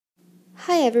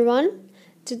Hi everyone!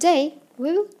 Today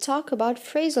we will talk about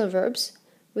phrasal verbs,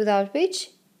 without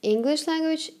which English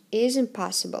language is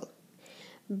impossible.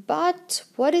 But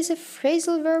what is a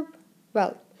phrasal verb?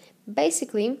 Well,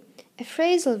 basically, a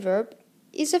phrasal verb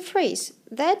is a phrase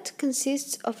that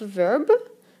consists of a verb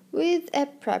with a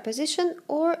preposition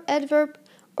or adverb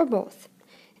or both,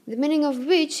 the meaning of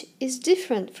which is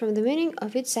different from the meaning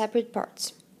of its separate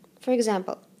parts. For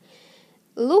example,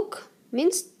 look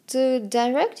means to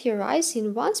direct your eyes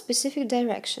in one specific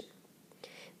direction.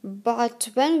 But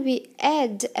when we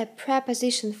add a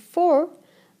preposition for,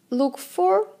 look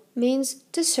for means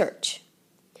to search.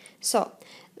 So,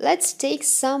 let's take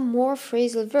some more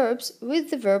phrasal verbs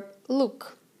with the verb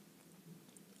look.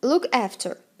 Look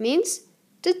after means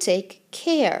to take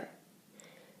care.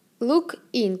 Look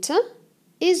into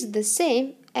is the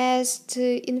same as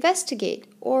to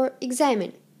investigate or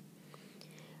examine.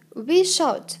 We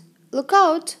shout look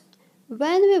out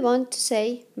when we want to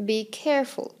say be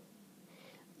careful.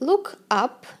 Look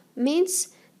up means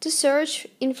to search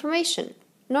information,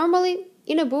 normally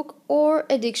in a book or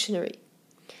a dictionary.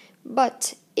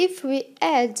 But if we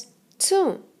add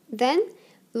to, then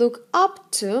look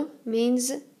up to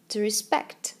means to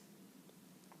respect.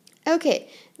 Okay,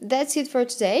 that's it for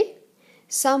today.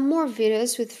 Some more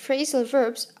videos with phrasal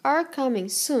verbs are coming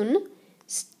soon.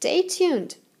 Stay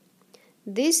tuned.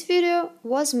 This video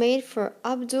was made for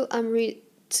Abdul Amri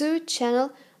 2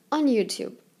 channel on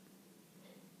YouTube.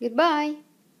 Goodbye!